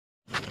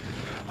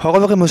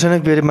সকলোকে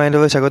মোচনিক ক্ৰিয়েটিভ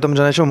মাইণ্ডলৈ স্বাগতম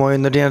জনাইছোঁ মই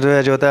ইন্দ্ৰদিনাথে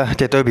আজি এটা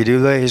টেটৰ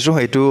ভিডিঅ' লৈ আহিছোঁ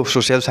এইটো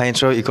ছ'চিয়েল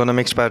ছায়েন্সৰ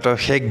ইকনমিক্স পাৰ্টৰ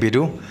শেষ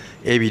ভিডিঅ'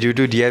 এই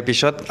ভিডিঅ'টো দিয়াৰ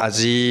পিছত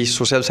আজি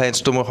ছ'চিয়েল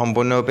ছায়েন্সটো মোৰ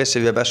সম্পূৰ্ণৰূপে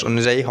চিলেবাছ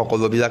অনুযায়ী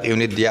সকলোবিলাক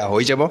ইউনিট দিয়া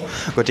হৈ যাব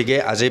গতিকে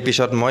আজিৰ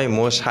পিছত মই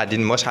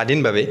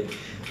স্বাধীনভাৱে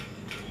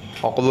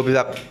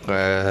সকলোবিলাক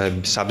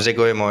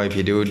ছাবজেক্টৰে মই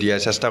ভিডিঅ' দিয়াৰ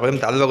চেষ্টা কৰিম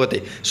তাৰ লগতে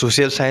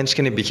ছ'চিয়েল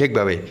ছায়েন্সখিনি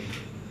বিশেষভাৱে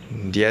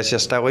দিয়াৰ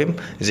চেষ্টা কৰিম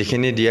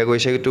যিখিনি দিয়া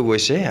গৈছে সেইটো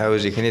গৈছে আৰু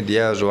যিখিনি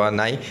দিয়া যোৱা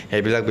নাই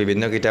সেইবিলাক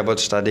বিভিন্ন কিতাপত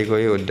ষ্টাডি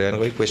কৰি অধ্যয়ন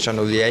কৰি কুৱেশ্যন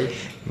উলিয়াই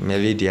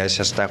মেলি দিয়াৰ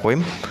চেষ্টা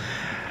কৰিম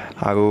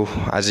আৰু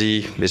আজি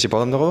বেছি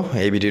পলম নকৰোঁ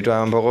এই ভিডিঅ'টো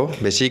আৰম্ভ কৰোঁ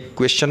বেছি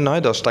কুৱেশ্যন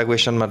নহয় 10টা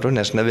কুৱেশ্যন মাত্ৰ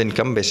নেশ্যনেল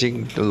ইনকাম বেছি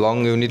লং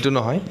ইউনিটো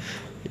নহয়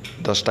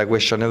 10টা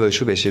কুৱেশ্যনে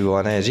লৈছোঁ বেছি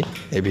লোৱা নাই আজি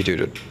এই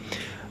ভিডিঅ'টোত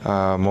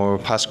মোৰ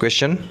ফাৰ্ষ্ট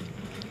কুৱেশ্যন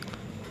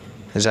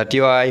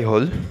জাতীয় আয়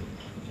হ'ল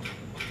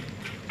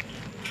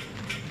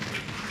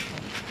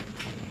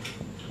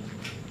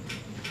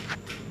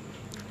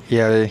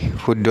ইয়াৰে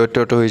শুদ্ধ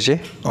উত্তৰটো হৈছে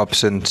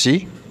অপশ্যন চি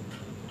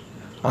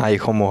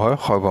আয়সমূহৰ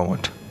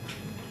সৰ্বমুঠ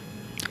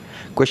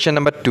কুৱেশ্যন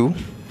নম্বৰ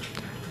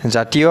 2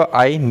 জাতীয়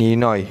আয়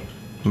নিৰ্ণয়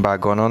বা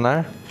গণনাৰ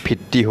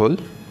ভিত্তি হ'ল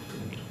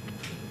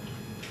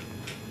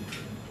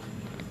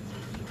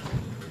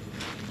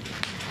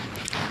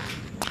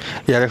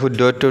ইয়াৰে শুদ্ধ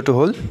উত্তৰটো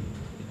হ'ল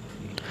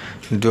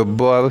দ্ৰব্য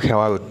আৰু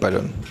সেৱাৰ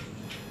উৎপাদন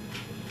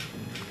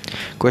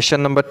কুৱেশ্যন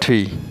নম্বৰ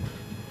 3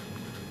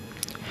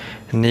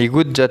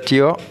 নিগুদ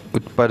জাতীয়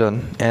উৎপাদন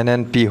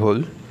NNP হ'ল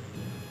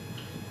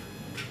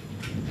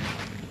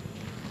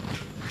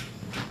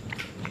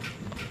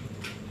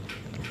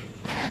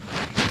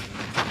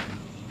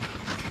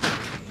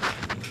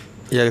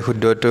ইয়াৰ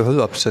শুদ্ধ উত্তৰ হ'ল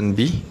অপশ্যন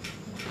বি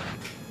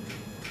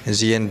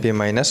GNP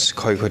মাইনাছ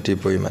ক্ষয়ক্ষতিৰ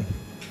পৰিমাণ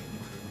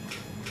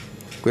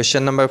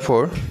question number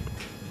 4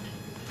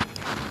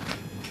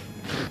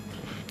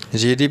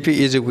 GDP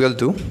is equal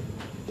to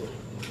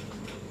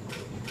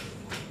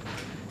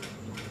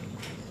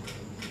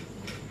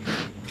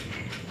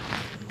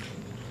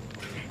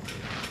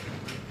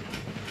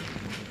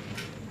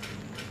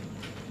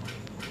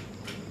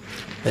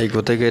এই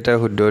গোটেইকেইটাৰ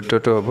শুদ্ধ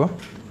উত্তৰটো হ'ব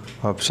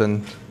option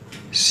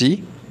C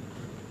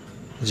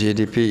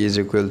GDP is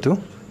equal to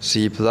C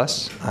plus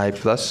I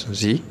plus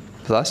G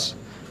plus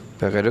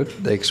bracket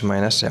X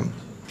minus M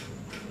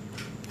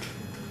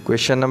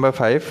question number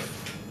 5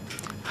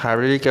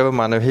 শাৰীৰিক আৰু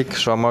মানসিক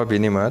শ্ৰমৰ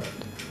বিনিময়ত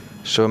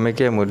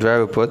শ্ৰমিকে মুদ্ৰাৰ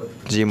ৰূপত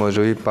যি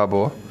মজুৰি পাব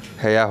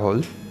সেয়া হ'ল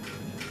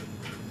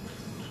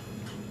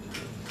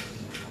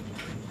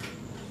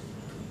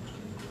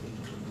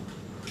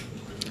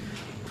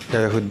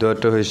ইয়াৰ শুদ্ধ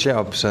উত্তৰ হৈছে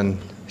অপশ্যন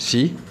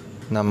চি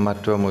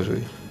নামমাত্ৰ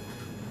মজুৰি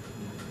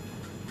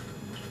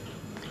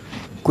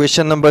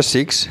কুৱেশ্যন নম্বৰ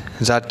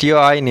 6 জাতীয়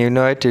আয়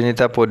নিৰ্ণয়ৰ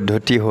তিনিটা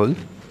পদ্ধতি হ'ল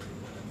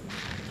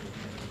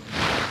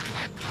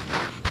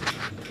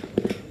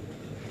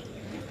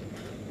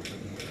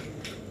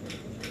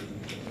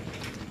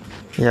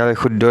ইয়াৰ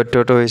শুদ্ধ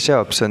উত্তৰটো হৈছে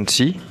অপশ্যন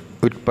চি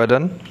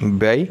উৎপাদন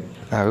ব্যয়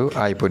আৰু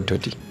আয়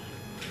পদ্ধতি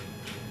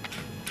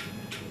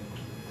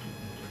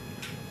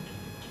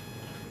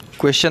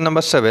কুৱেশ্যন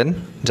নম্বৰ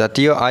 7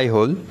 জাতীয় আয়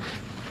হ'ল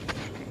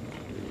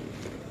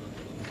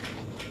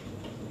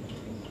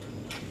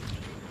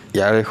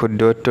ইয়াৰ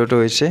শুদ্ধ উত্তৰটো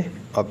হৈছে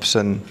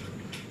অপশ্যন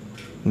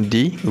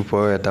ডি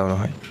ওপৰৰ এটাও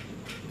নহয়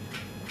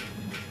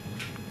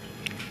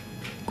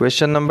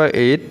কুৱেশ্যন নম্বৰ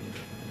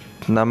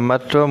 8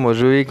 নামমাত্ৰ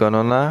মজুৰি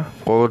গণনা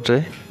কৰোঁতে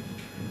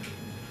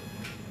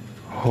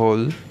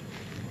হ'ল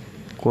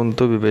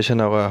কোনটো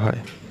বিবেচনা কৰা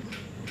হয়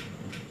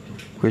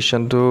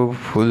কুৱেশ্যনটো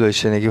ভুল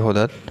হৈছে নেকি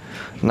সোধাত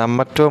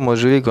নামমাত্ৰ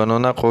মজুৰি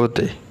গণনা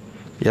কৰোঁতে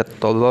ইয়াত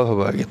তলৰ হ'ব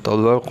লাগে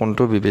তলৰ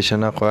কোনটো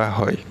বিবেচনা কৰা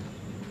হয়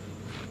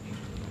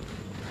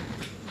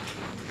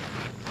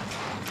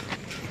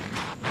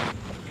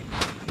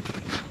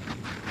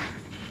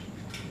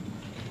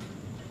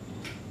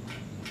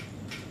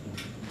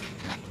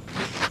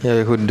ইয়াৰ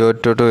শুদ্ধ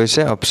উত্তৰটো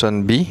হৈছে অপশ্যন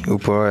বি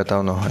ওপৰৰ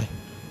এটাও নহয়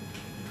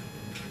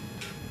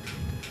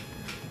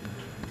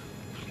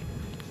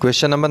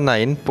কুৱেশ্যন নম্বৰ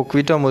 9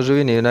 প্ৰকৃত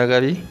মজুৰি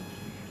নিৰ্ণয়কাৰী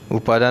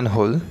উপাদান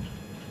হ'ল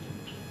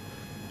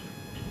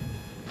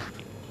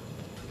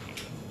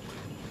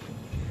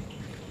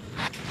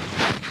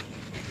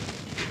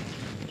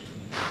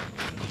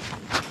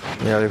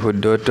ইয়াৰ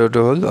শুদ্ধ উত্তৰটো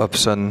হ'ল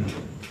অপশ্যন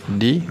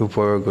ডি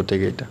ওপৰৰ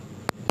গোটেইকেইটা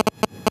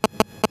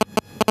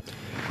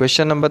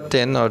কুৱেশ্যন নম্বৰ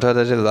 10 অৰ্থাৎ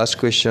আজি লাষ্ট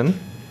কুৱেশ্যন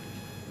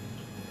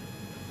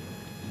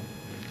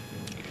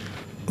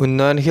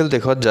উন্নয়নশীল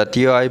দেশত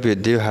জাতীয় আয়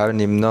বৃদ্ধিৰ হাৰ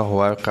নিম্ন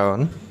হোৱাৰ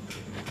কাৰণ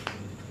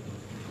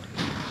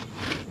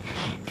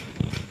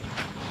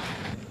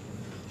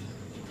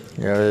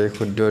ইয়াৰ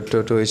শুদ্ধ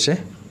উত্তৰটো হৈছে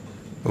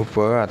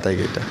ওপৰৰ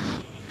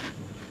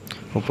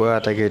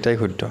আটাইকেইটাই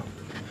শুদ্ধ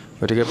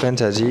গতিকে ফ্ৰেণ্ডছ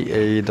আজি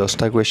এই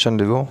 10টা কুৱেশ্যন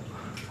দিব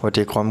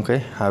অতি কমকৈ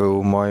আৰু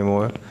মই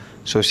মোৰ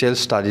ছ'চিয়েল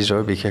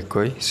ষ্টাডিজৰ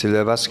বিশেষকৈ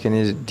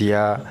চিলেবাছখিনি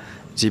দিয়া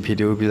যি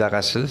ভিডিঅ'বিলাক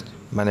আছিল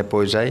মানে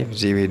পৰ্যায়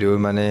যি ভিডিঅ'ৰ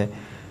মানে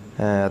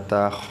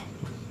এটা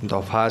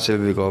দফা আছিল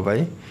বুলি ক'ব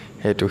পাৰি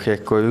সেইটো শেষ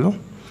কৰিলোঁ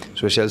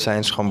ছ'চিয়েল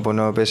ছায়েন্স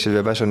সম্পূৰ্ণৰূপে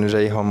চিলেবাছ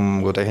অনুযায়ী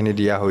গোটেইখিনি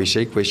দিয়া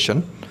হৈছেই কুৱেশ্যন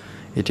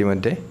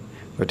ইতিমধ্যে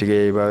গতিকে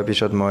এইবাৰ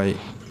পিছত মই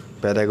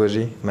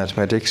পেডাগজি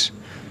মেথমেটিক্স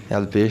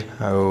LP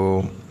আৰু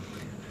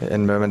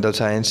এনভাইৰমেণ্টেল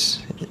চায়েন্স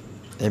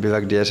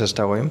এইবিলাক দিয়াৰ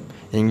চেষ্টা কৰিম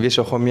ইংলিছ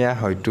অসমীয়া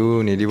হয়তো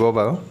নিদিব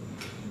বাৰু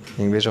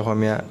ইংলিছ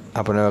অসমীয়া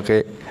আপোনালোকে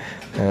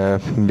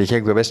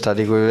বিশেষভাৱে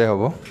ষ্টাডি কৰিলে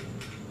হ'ব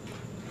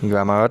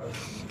গ্ৰামাৰত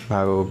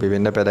আৰু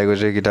বিভিন্ন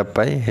পেডাগজিৰ কিতাপ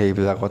পাই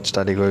সেইবিলাকত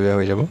ষ্টাডি কৰিলে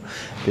হৈ যাব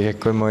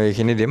বিশেষকৈ মই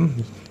এইখিনি দিম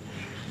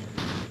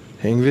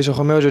ইংলিছ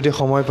অসমীয়াও যদি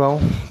সময় পাওঁ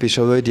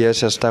পিছলৈ দিয়াৰ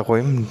চেষ্টা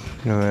কৰিম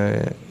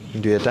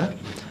দুই এটা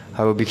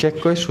আৰু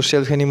বিশেষকৈ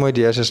ছ'চিয়েলখিনি মই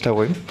দিয়াৰ চেষ্টা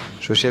কৰিম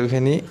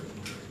ছ'চিয়েলখিনি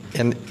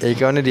এই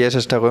কাৰণে দিয়াৰ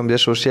চেষ্টা কৰিম যে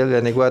ছ'চিয়েল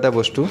এনেকুৱা এটা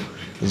বস্তু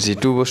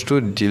যিটো বস্তু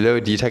দিলেও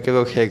দি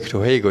থাকিলেও শেষ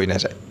হৈ গৈ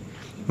নাযায়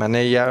মানে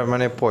ইয়াৰ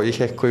মানে পঢ়ি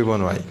শেষ কৰিব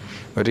নোৱাৰি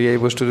গতিকে এই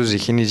বস্তুটো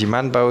যিখিনি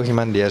যিমান পাৰোঁ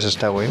সিমান দিয়াৰ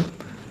চেষ্টা কৰিম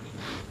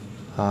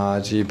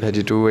আজি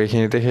ভিডিঅ'টো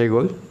এইখিনিতে শেষ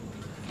গ'ল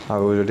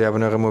আৰু যদি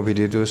আপোনালোকে মোৰ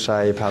ভিডিঅ'টো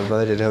চাই ভাল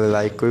পালে তেতিয়াহ'লে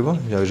লাইক কৰিব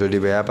আৰু যদি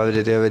বেয়া পালে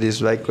তেতিয়াহ'লে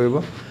ডিছলাইক কৰিব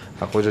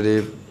আকৌ যদি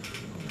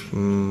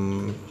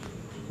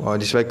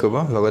ডিছলাইক কৰিব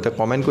লগতে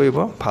কমেণ্ট কৰিব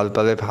ভাল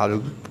পালে ভাল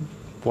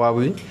পোৱা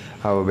বুলি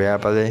আৰু বেয়া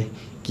পালে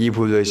কি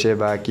ভুল হৈছে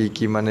বা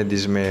কি মানে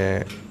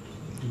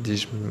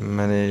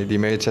মানে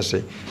ডিমেৰিটছ আছে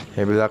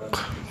সেইবিলাক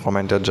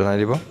কমেণ্টত জনাই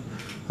দিব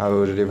আৰু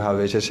যদি ভাল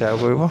হৈছে শ্বেয়াৰ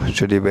কৰিব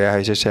যদি বেয়া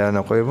হৈছে শ্বেয়াৰ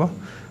নকৰিব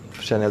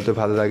চেনেলটো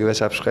ভাল লাগিলে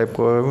ছাবস্ক্ৰাইব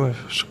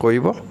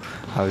কৰিব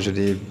আৰু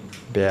যদি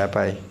বেয়া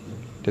পায়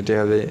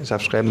তেতিয়াহ'লে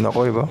ছাবস্ক্ৰাইব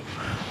নকৰিব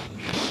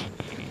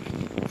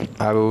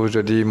আৰু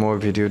যদি মোৰ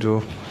ভিডিঅ'টো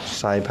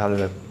চাই ভাল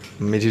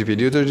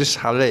ভিডিঅ'টো যদি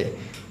চালে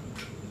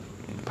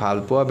ভাল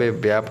পোৱা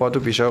বেয়া পোৱাটো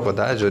পিছৰ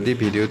কথা যদি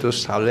ভিডিঅ'টো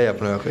চালে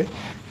আপোনালোকে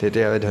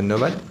তেতিয়াহ'লে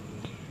ধন্যবাদ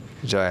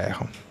জয়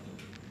অসম